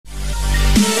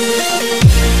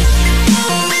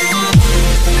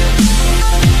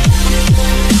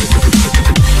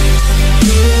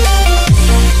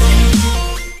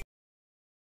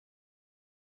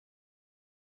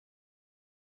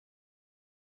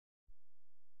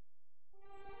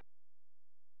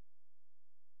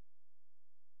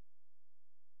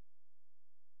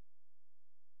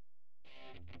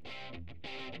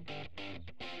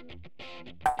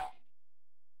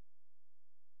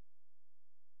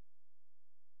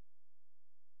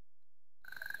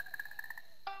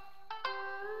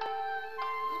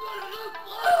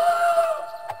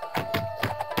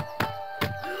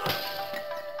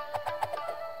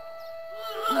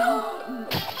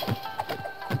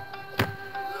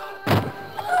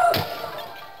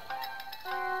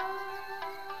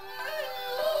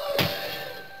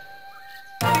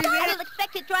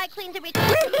between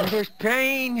the There's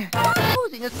pain.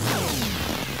 Losing a...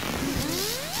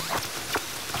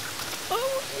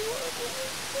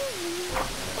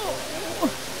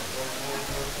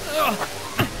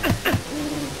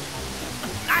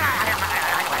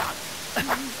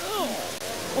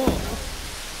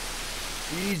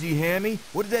 Easy, Hammy.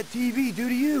 What did that TV do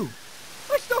to you?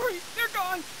 My stories! They're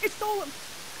gone! It's stolen!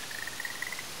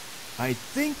 I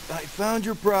think I found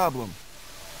your problem.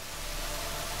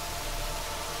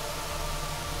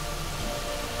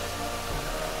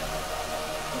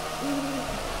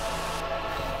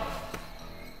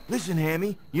 Listen,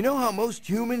 Hammy, you know how most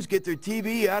humans get their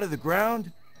TV out of the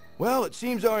ground? Well, it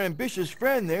seems our ambitious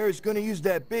friend there is going to use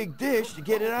that big dish to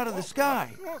get it out of the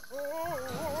sky.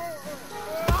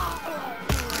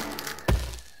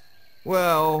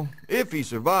 Well, if he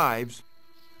survives.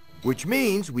 Which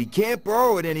means we can't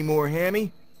borrow it anymore,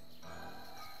 Hammy.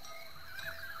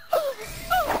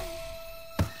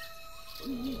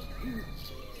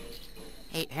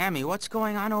 Hey, Hammy, what's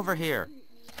going on over here?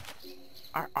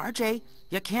 RJ,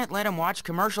 you can't let him watch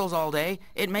commercials all day.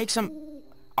 It makes him...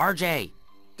 RJ.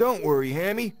 Don't worry,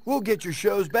 Hammy. We'll get your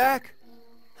shows back.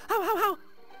 How?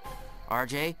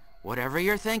 RJ, whatever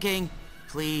you're thinking,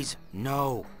 please,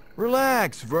 no.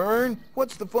 Relax, Vern.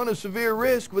 What's the fun of severe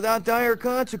risk without dire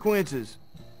consequences?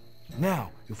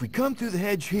 Now, if we come through the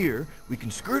hedge here, we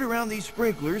can skirt around these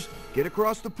sprinklers, get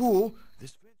across the pool.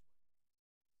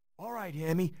 All right,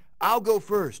 Hammy, I'll go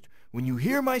first. When you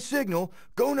hear my signal,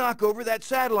 go knock over that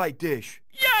satellite dish.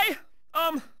 Yay!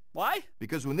 Why?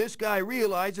 Because when this guy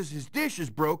realizes his dish is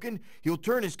broken, he'll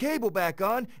turn his cable back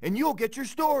on, and you'll get your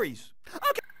stories.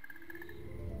 Okay.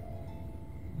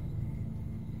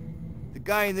 The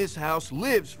guy in this house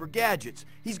lives for gadgets.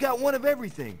 He's got one of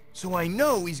everything. So I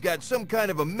know he's got some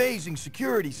kind of amazing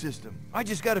security system. I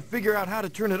just gotta figure out how to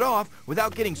turn it off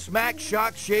without getting smacked,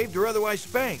 shocked, shaved, or otherwise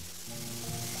spanked.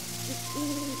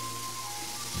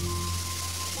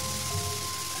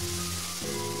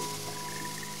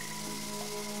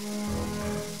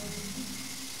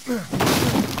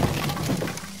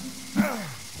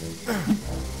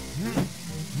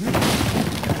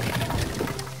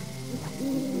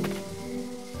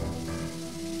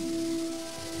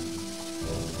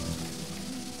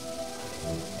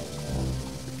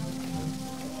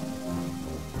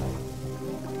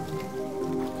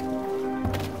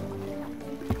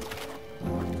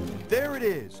 There it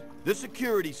is, the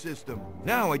security system.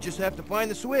 Now I just have to find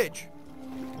the switch.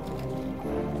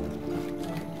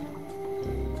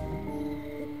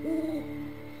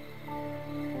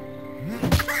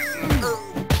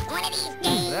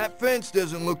 That fence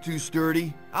doesn't look too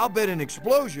sturdy. I'll bet an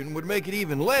explosion would make it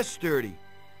even less sturdy.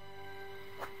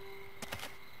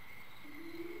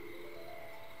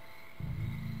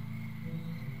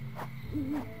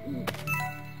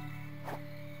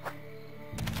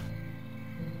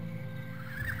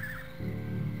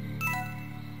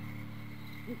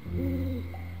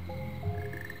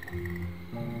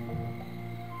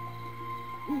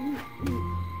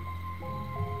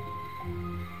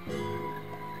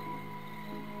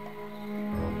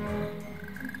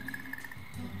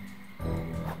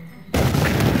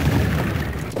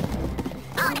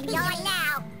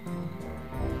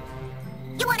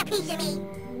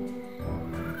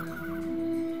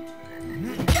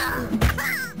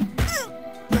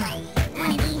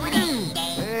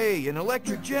 Hey, an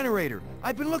electric generator.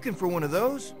 I've been looking for one of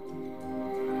those.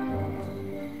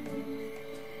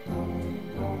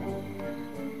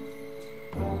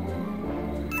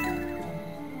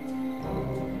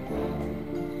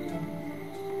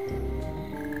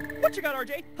 What you got,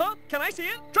 RJ? Huh? Can I see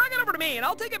it? Drag it over to me, and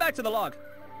I'll take it back to the log.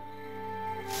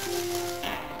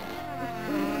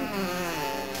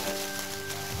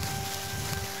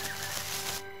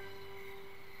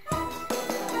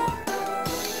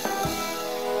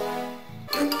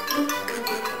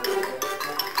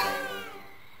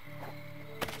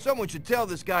 Someone should tell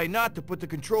this guy not to put the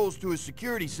controls to his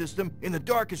security system in the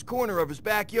darkest corner of his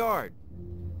backyard.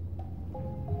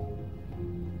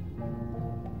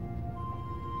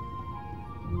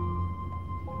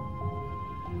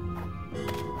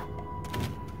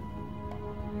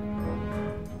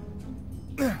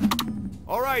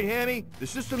 All right, Hammy, the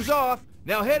system's off.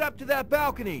 Now head up to that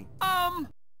balcony.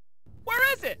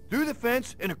 Where is it? Through the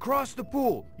fence and across the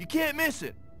pool. You can't miss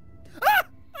it. Ah!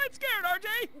 I'm scared,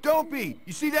 RJ! Don't be.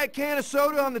 You see that can of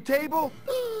soda on the table?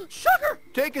 Sugar!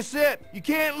 Take a sip. You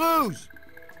can't lose.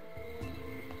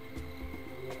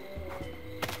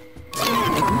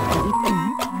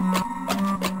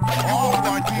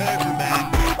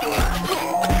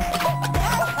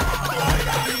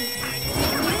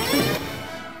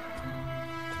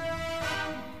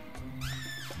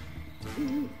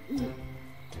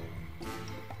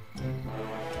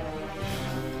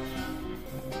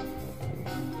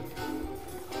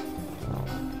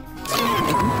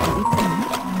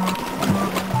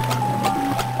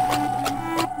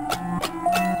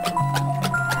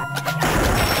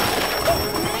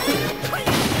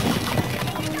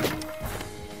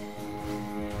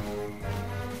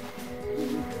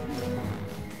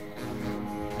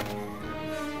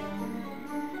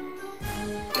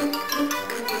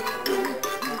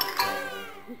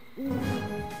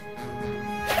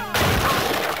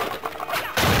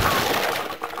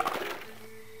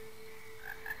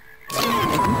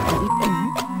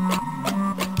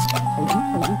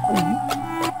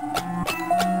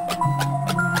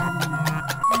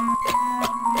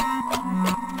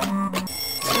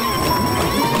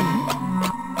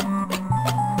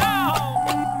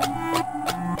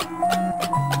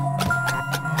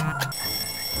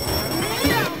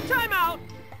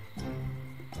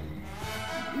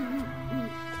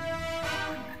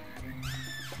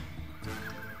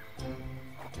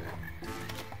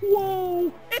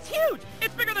 Whoa! It's huge!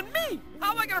 It's bigger than me!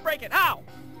 How am I gonna break it? How?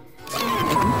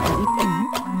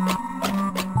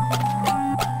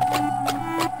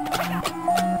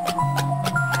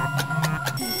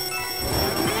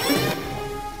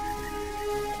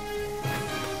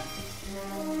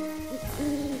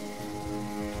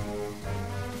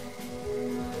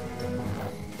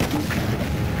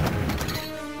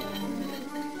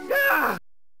 Ah!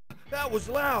 That was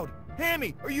loud.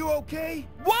 Hammy, are you okay?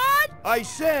 What? I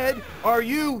said, are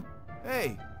you...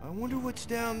 Hey, I wonder what's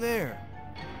down there.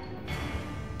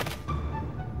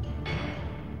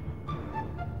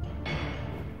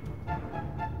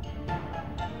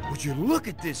 Would you look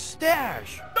at this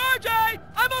stash? RJ!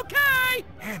 I'm okay!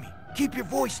 Hammy, keep your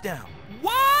voice down.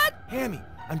 What? Hammy,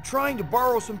 I'm trying to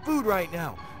borrow some food right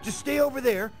now. Just stay over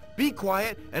there, be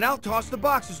quiet, and I'll toss the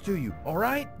boxes to you, all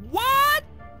right? What?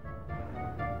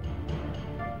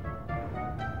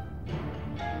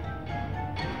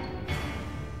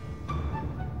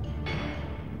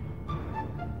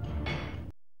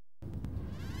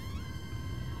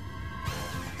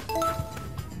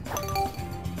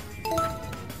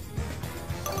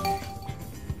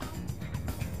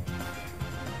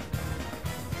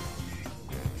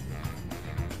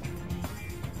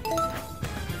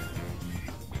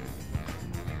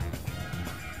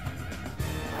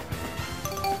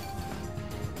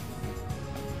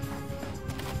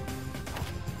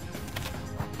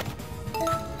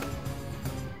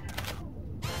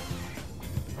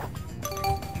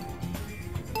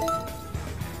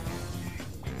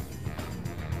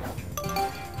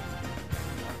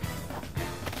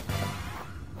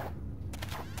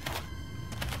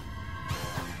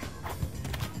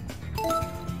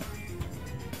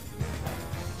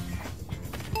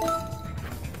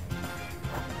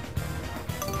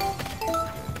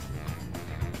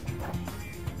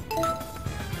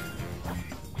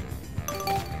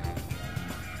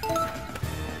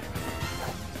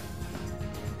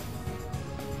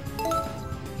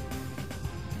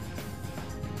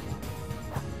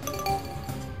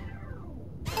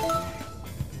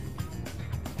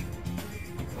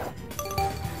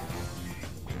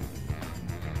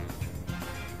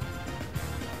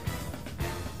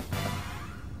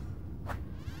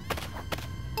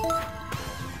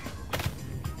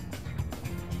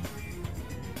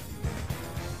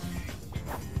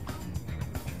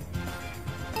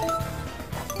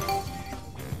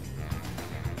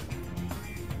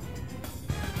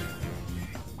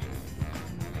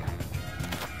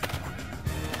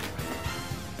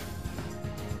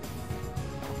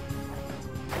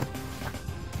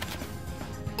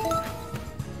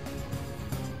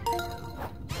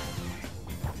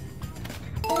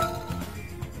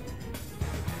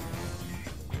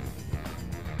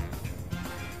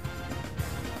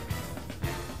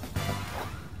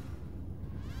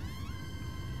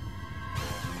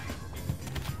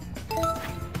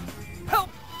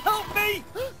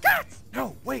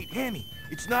 Wait, Hammy,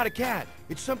 it's not a cat.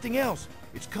 It's something else.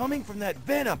 It's coming from that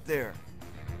vent up there.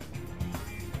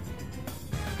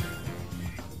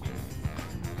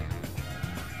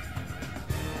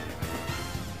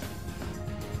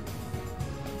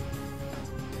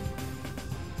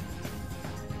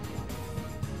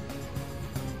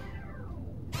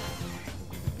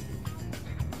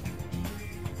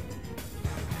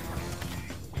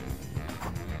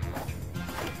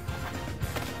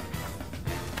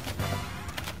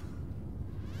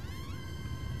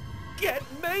 Get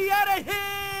me out of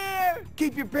here!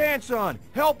 Keep your pants on.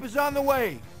 Help is on the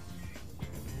way.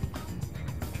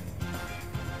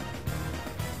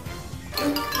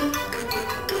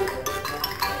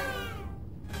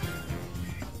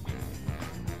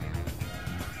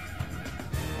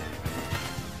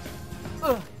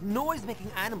 Ugh, noise-making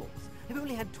animals. I've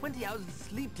only had 20 hours of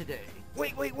sleep today.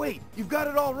 Wait. You've got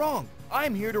it all wrong.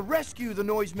 I'm here to rescue the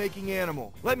noise-making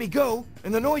animal. Let me go,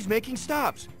 and the noise-making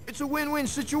stops. It's a win-win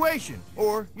situation.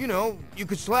 Or, you know, you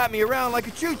could slap me around like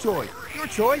a chew toy. Your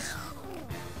choice.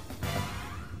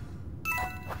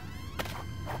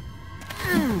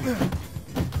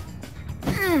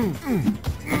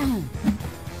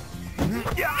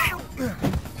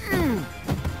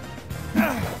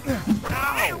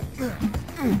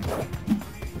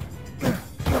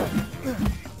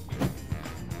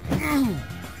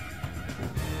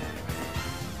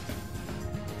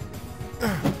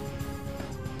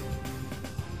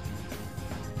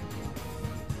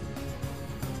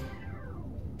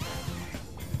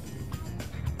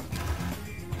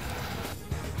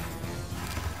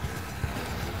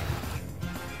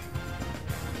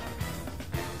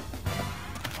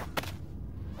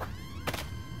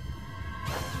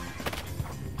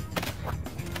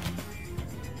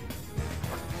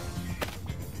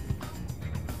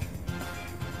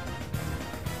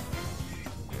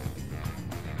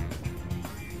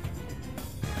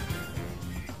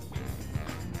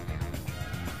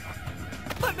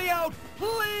 me out!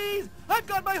 Please! I've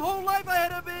got my whole life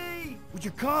ahead of me! Would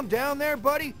you calm down there,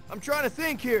 buddy? I'm trying to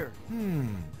think here.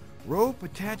 Rope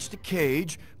attached to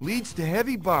cage leads to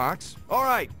heavy box. All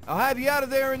right, I'll have you out of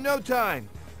there in no time.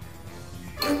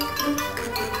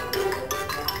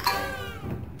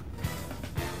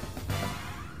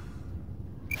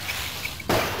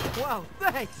 Wow,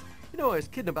 thanks! You know I was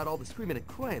kidding about all the screaming and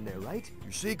crying there, right?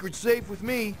 Your secret's safe with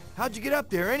me. How'd you get up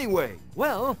there anyway?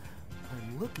 Well,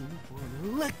 I'm looking for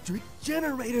an electric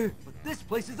generator. But this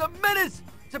place is a menace!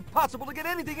 It's impossible to get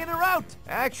anything in or out!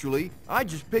 Actually, I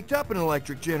just picked up an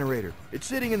electric generator. It's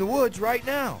sitting in the woods right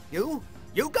now. You?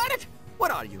 You got it?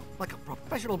 What are you, like a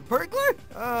professional burglar?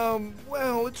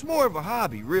 Well, it's more of a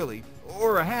hobby, really.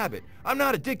 Or a habit. I'm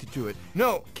not addicted to it.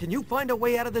 No. Can you find a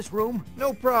way out of this room?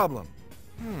 No problem.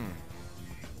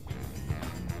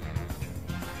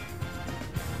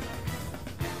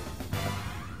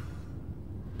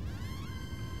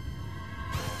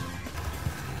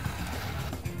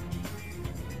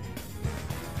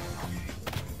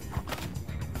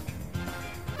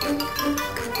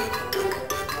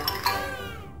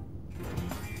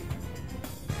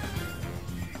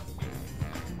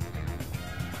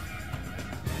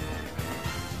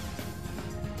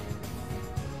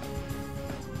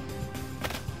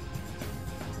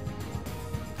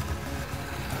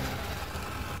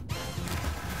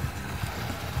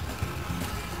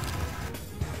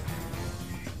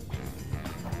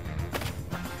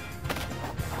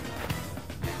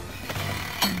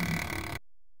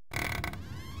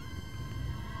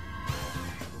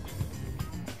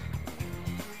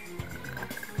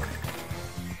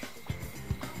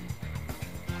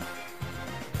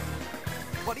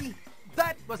 Buddy,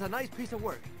 that was a nice piece of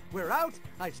work. We're out,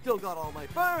 I've still got all my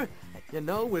fur. You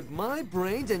know, with my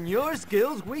brains and your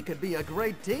skills, we could be a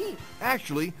great team.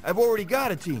 Actually, I've already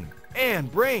got a team.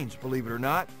 And brains, believe it or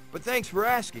not. But thanks for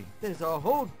asking. There's a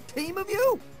whole team of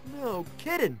you? No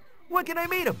kidding. When can I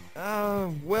meet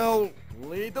them? Well...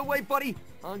 Lead the way, buddy.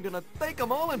 I'm gonna thank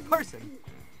them all in person.